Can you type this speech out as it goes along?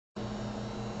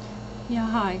Yeah,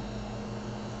 hi.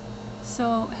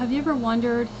 So, have you ever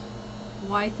wondered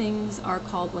why things are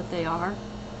called what they are?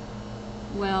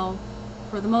 Well,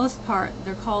 for the most part,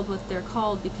 they're called what they're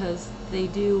called because they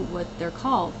do what they're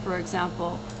called. For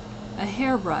example, a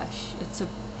hairbrush. It's a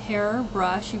hair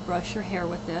brush, you brush your hair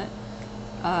with it.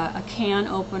 A can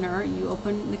opener, you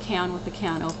open the can with the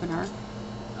can opener.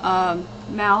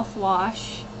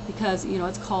 Mouthwash, because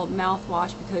it's called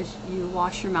mouthwash because you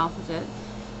wash your mouth with it.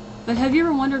 But have you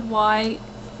ever wondered why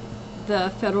the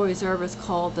Federal Reserve is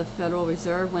called the Federal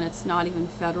Reserve when it's not even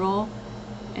federal,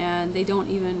 and they don't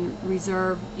even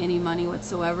reserve any money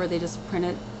whatsoever? They just print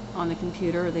it on the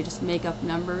computer. They just make up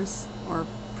numbers or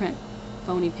print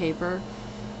phony paper.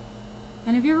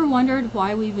 And have you ever wondered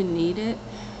why we even need it?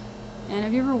 And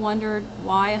have you ever wondered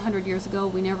why 100 years ago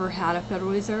we never had a Federal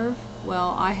Reserve?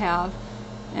 Well, I have,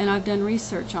 and I've done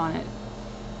research on it.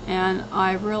 And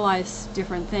I realized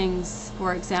different things.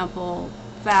 For example,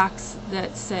 facts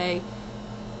that say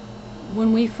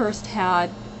when we first had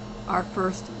our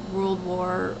first World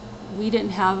War, we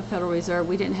didn't have a Federal Reserve,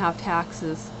 we didn't have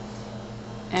taxes.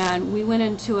 And we went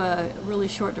into a really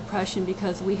short depression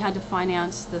because we had to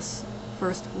finance this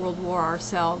First World War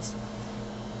ourselves.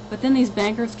 But then these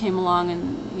bankers came along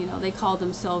and they called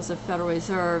themselves the Federal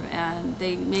Reserve, and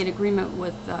they made agreement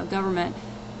with the government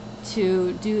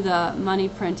to do the money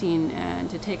printing and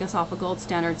to take us off a gold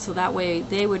standard, so that way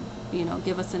they would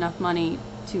give us enough money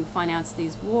to finance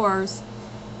these wars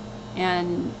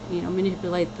and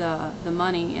manipulate the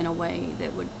money in a way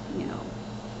that would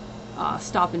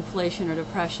stop inflation or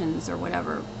depressions or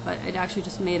whatever. But it actually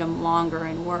just made them longer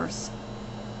and worse.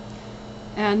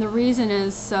 And the reason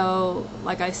is, so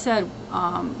like I said,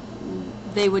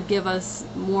 they would give us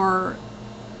more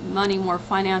money, more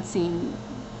financing,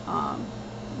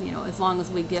 as long as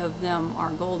we give them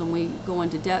our gold and we go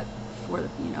into debt for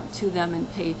to them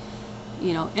and pay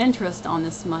interest on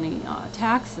this money,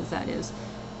 taxes that is.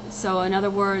 So in other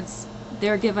words,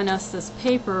 they're giving us this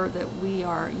paper that we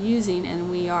are using, and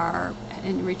we are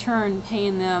in return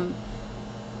paying them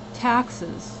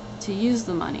taxes to use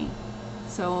the money.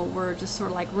 So we're just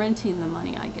sort of like renting the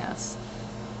money, I guess.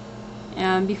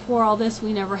 And before all this,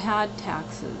 we never had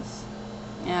taxes,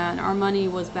 and our money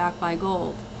was backed by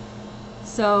gold.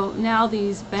 So now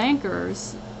these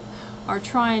bankers are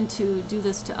trying to do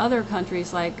this to other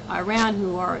countries like Iran,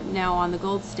 who are now on the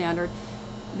gold standard.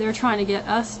 They're trying to get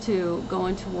us to go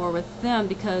into war with them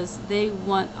because they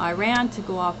want Iran to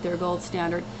go off their gold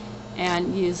standard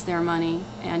and use their money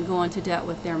and go into debt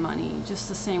with their money, just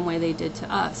the same way they did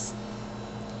to us.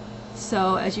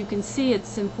 So as you can see,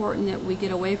 it's important that we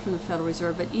get away from the Federal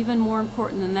Reserve, but even more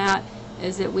important than that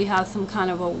is that we have some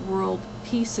kind of a world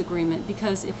peace agreement,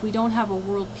 because if we don't have a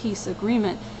world peace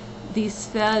agreement, these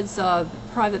feds,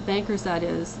 private bankers that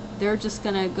is, they're just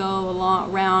going to go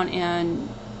around and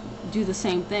do the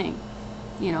same thing.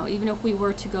 Even if we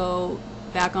were to go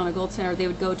back on a gold standard, they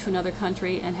would go to another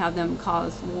country and have them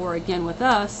cause war again with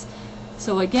us.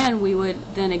 So again, we would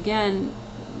then again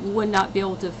would not be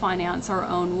able to finance our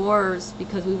own wars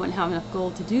because we wouldn't have enough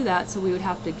gold to do that. So we would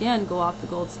have to again go off the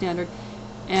gold standard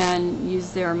and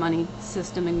use their money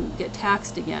system and get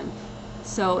taxed again.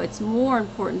 So it's more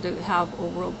important to have a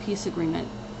world peace agreement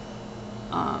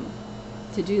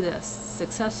to do this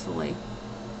successfully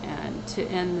and to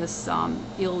end this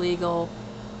illegal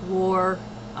war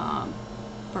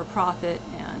for profit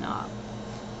and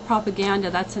propaganda.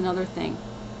 That's another thing.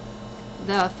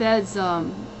 The feds,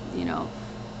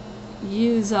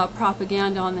 use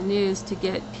propaganda on the news to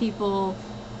get people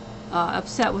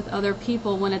upset with other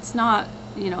people when it's not,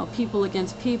 people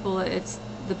against people. It's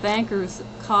the bankers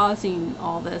causing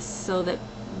all this so that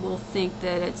we'll think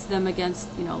that it's them against,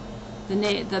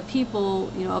 the people,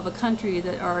 of a country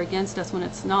that are against us, when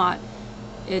it's not.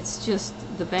 It's just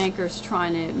the bankers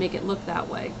trying to make it look that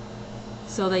way.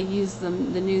 So they use the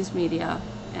news media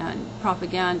and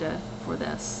propaganda for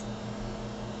this.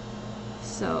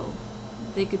 So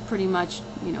they could pretty much,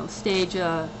 stage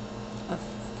a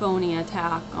phony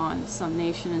attack on some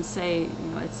nation and say,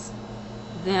 it's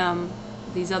them,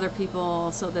 these other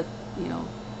people, so that,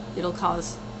 it'll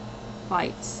cause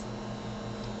fights,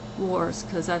 wars,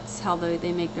 because that's how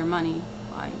they make their money,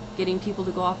 by getting people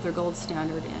to go off their gold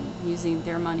standard and using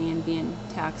their money and being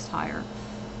taxed higher.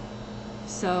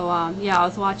 So yeah, I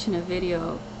was watching a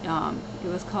video. It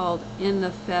was called "In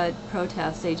the Fed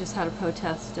Protest." They just had a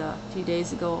protest a few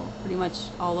days ago, pretty much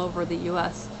all over the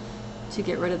U.S. to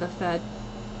get rid of the Fed.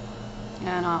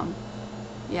 And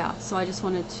yeah, so I just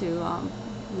wanted to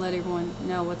let everyone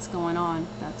know what's going on.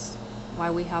 That's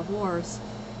why we have wars.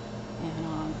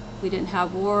 And if we didn't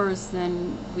have wars,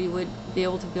 then we would be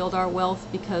able to build our wealth,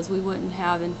 because we wouldn't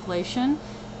have inflation,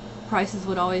 prices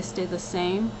would always stay the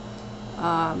same.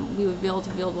 We would be able to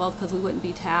build wealth because we wouldn't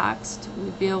be taxed.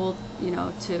 We'd be able,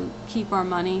 to keep our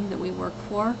money that we work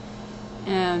for,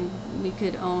 and we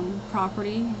could own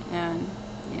property, and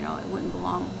it wouldn't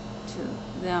belong to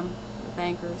them, the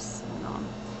bankers.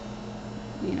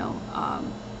 And,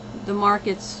 the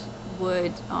markets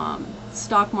would,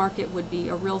 stock market would be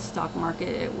a real stock market.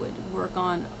 It would work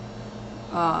on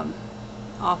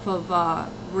off of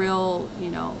real,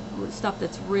 stuff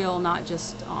that's real, not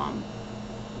just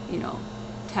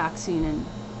taxing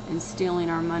and stealing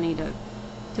our money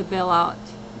to bail out,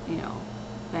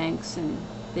 banks and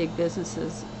big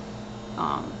businesses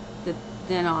that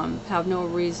then have no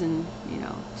reason,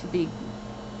 to be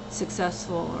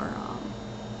successful or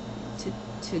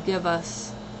to give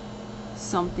us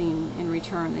something in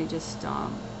return. They just,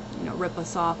 rip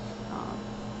us off,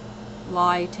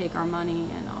 lie, take our money,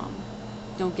 and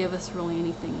don't give us really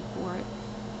anything for it.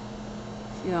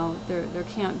 There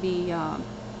can't be a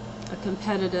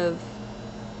competitive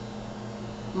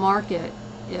market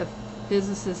if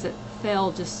businesses that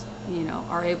fail just,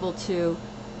 are able to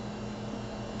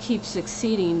keep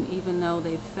succeeding even though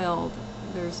they've failed.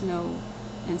 There's no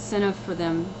incentive for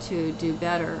them to do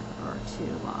better or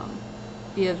to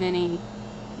be of any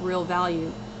real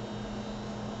value.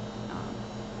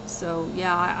 So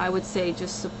yeah, I would say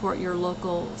just support your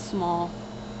local small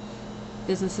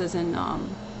businesses and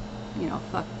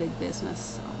fuck big business.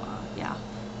 So yeah.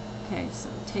 Okay, so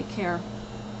take care.